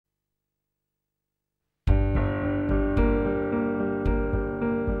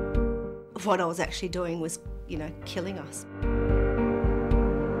what I was actually doing was, you know, killing us.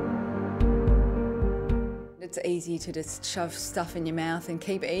 It's easy to just shove stuff in your mouth and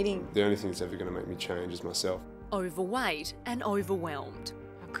keep eating. The only thing that's ever going to make me change is myself. Overweight and overwhelmed.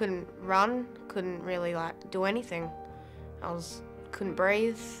 I couldn't run, couldn't really do anything. Couldn't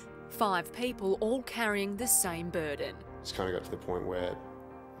breathe. 5 people all carrying the same burden. Just kind of got to the point where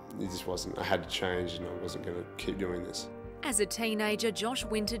it just wasn't, I had to change and I wasn't going to keep doing this. As a teenager, Josh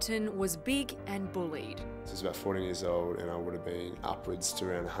Winterton was big and bullied. So I was about 14 years old and I would have been upwards to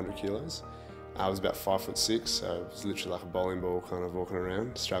around 100 kilos. I was about 5'6", so it was literally like a bowling ball kind of walking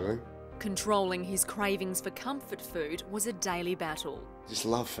around, struggling. Controlling his cravings for comfort food was a daily battle. Just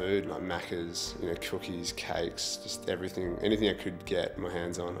love food, like Macca's, you know, cookies, cakes, just everything. Anything I could get my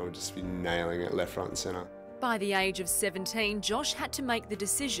hands on, I would just be nailing it left, right and centre. By the age of 17, Josh had to make the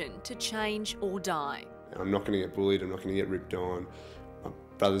decision to change or die. I'm not going to get bullied, I'm not going to get ripped on, my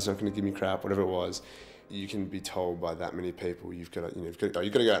brother's not going to give me crap, whatever it was. You can be told by that many people, you've got to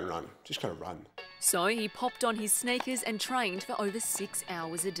go out and run. Just kind of run. So he popped on his sneakers and trained for over 6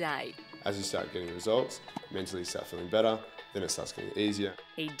 hours a day. As you start getting results, mentally you start feeling better, then it starts getting easier.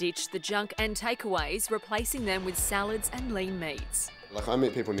 He ditched the junk and takeaways, replacing them with salads and lean meats. Like I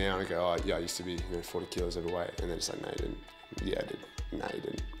meet people now and I go, oh yeah, I used to be 40 kilos overweight, and they're just like, no, you didn't. Yeah, I did. No, you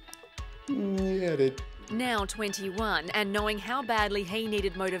didn't. Yeah, I did. Now 21, and knowing how badly he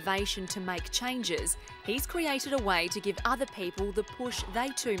needed motivation to make changes, he's created a way to give other people the push they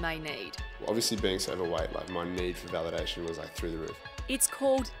too may need. Obviously being so overweight, like my need for validation was like through the roof. It's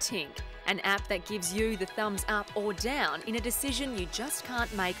called Tink, an app that gives you the thumbs up or down in a decision you just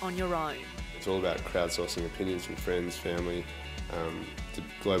can't make on your own. It's all about crowdsourcing opinions from friends, family, the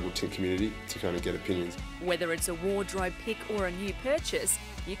global Tink community to kind of get opinions. Whether it's a wardrobe pick or a new purchase,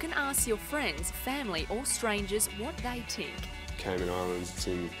 you can ask your friends, family or strangers what they think. Cayman Islands, it's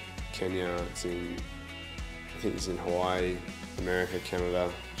in Kenya, I think it's in Hawaii, America,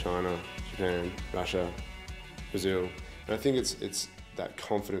 Canada, China, Japan, Russia, Brazil. And I think it's that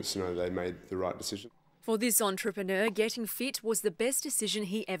confidence to know they made the right decision. For this entrepreneur, getting fit was the best decision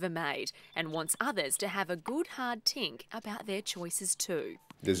he ever made and wants others to have a good hard think about their choices too.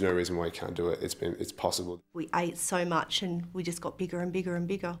 There's no reason why you can't do it. It's possible. We ate so much and we just got bigger and bigger and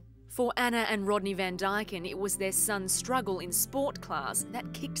bigger. For Anna and Rodney Van Dyken, it was their son's struggle in sport class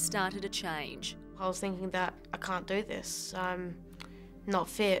that kick-started a change. I was thinking that I can't do this. I'm not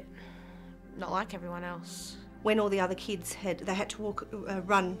fit, not like everyone else. When all the other kids had to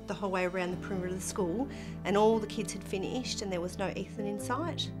run the whole way around the perimeter of the school, and all the kids had finished and there was no Ethan in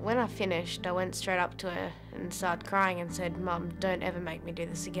sight. When I finished, I went straight up to her and started crying and said, "Mum, don't ever make me do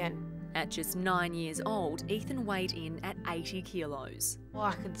this again." At just 9 years old, Ethan weighed in at 80 kilos. All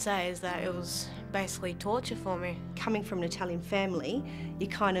I could say is that it was basically torture for me. Coming from an Italian family, you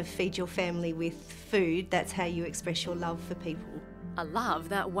kind of feed your family with food. That's how you express your love for people. A love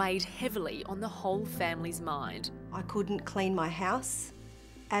that weighed heavily on the whole family's mind. I couldn't clean my house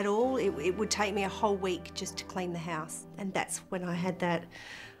at all. It would take me a whole week just to clean the house. And that's when I had that,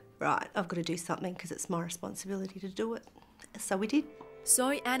 right, I've got to do something because it's my responsibility to do it. So we did. So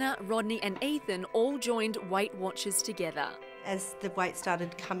Anna, Rodney and Ethan all joined Weight Watchers together. As the weight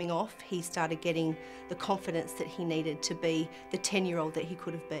started coming off, he started getting the confidence that he needed to be the 10-year-old that he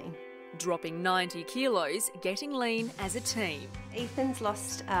could have been. Dropping 90 kilos, getting lean as a team. Ethan's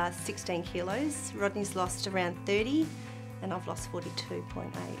lost 16 kilos, Rodney's lost around 30, and I've lost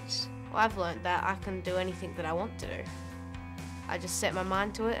 42.8. Well, I've learnt that I can do anything that I want to do. I just set my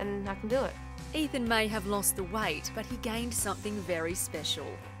mind to it and I can do it. Ethan may have lost the weight, but he gained something very special.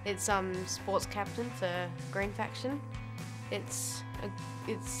 It's sports captain for Green Faction. It's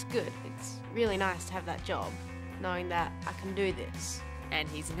good. It's really nice to have that job, knowing that I can do this. And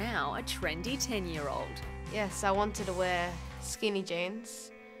he's now a trendy 10-year-old. Yes, I wanted to wear skinny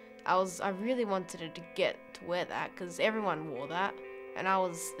jeans. I really wanted to get to wear that because everyone wore that, and I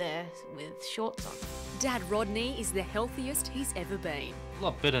was there with shorts on. Dad Rodney is the healthiest he's ever been. A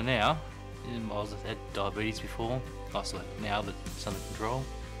lot better now. I had diabetes before, also now that it's under control,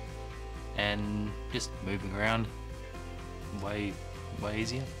 and just moving around way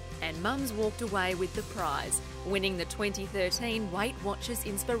easier. And Mum's walked away with the prize, winning the 2013 Weight Watchers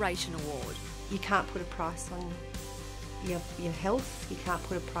Inspiration Award. You can't put a price on your health, you can't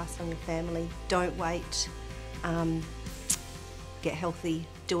put a price on your family. Don't wait, get healthy,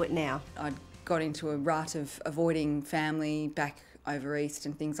 do it now. I got into a rut of avoiding family back over East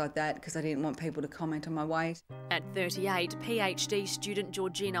and things like that because I didn't want people to comment on my weight. At 38, PhD student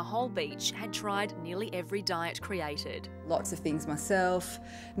Georgina Holbeach had tried nearly every diet created. Lots of things myself,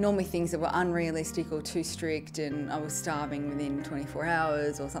 normally things that were unrealistic or too strict, and I was starving within 24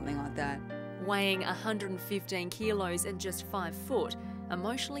 hours or something like that. Weighing 115 kilos and just 5 foot,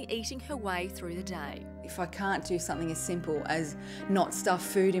 emotionally eating her way through the day. If I can't do something as simple as not stuff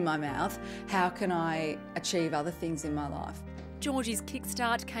food in my mouth, how can I achieve other things in my life? Georgie's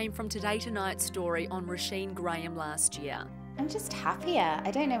kickstart came from Today Tonight's story on Rasheen Graham last year. I'm just happier.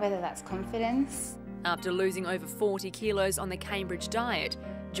 I don't know whether that's confidence. After losing over 40 kilos on the Cambridge diet,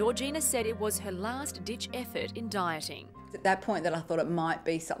 Georgina said it was her last-ditch effort in dieting. At that point that I thought it might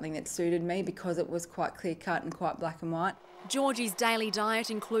be something that suited me because it was quite clear-cut and quite black and white. Georgie's daily diet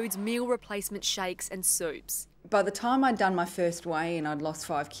includes meal replacement shakes and soups. By the time I'd done my first weigh-in, I'd lost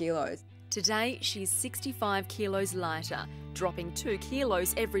 5 kilos. Today, she's 65 kilos lighter, dropping 2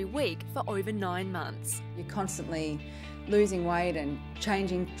 kilos every week for over 9 months. You're constantly losing weight and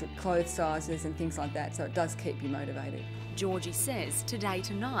changing clothes sizes and things like that, so it does keep you motivated. Georgie says Today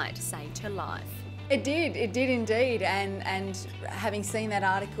Tonight saved her life. It did indeed, and having seen that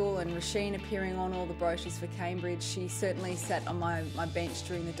article and Rasheen appearing on all the brochures for Cambridge, she certainly sat on my bench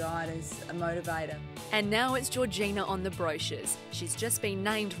during the diet as a motivator. And now it's Georgina on the brochures. She's just been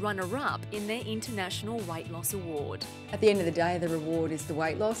named runner-up in their International Weight Loss Award. At the end of the day, the reward is the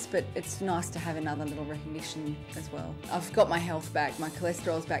weight loss, but it's nice to have another little recognition as well. I've got my health back, my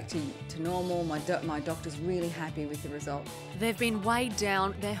cholesterol's back to normal, my doctor's really happy with the result. They've been weighed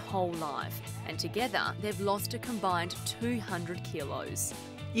down their whole life, and together they've lost a combined 200 kilos.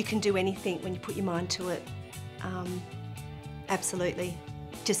 You can do anything when you put your mind to it. Absolutely.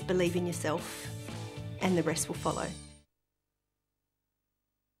 Just believe in yourself and the rest will follow.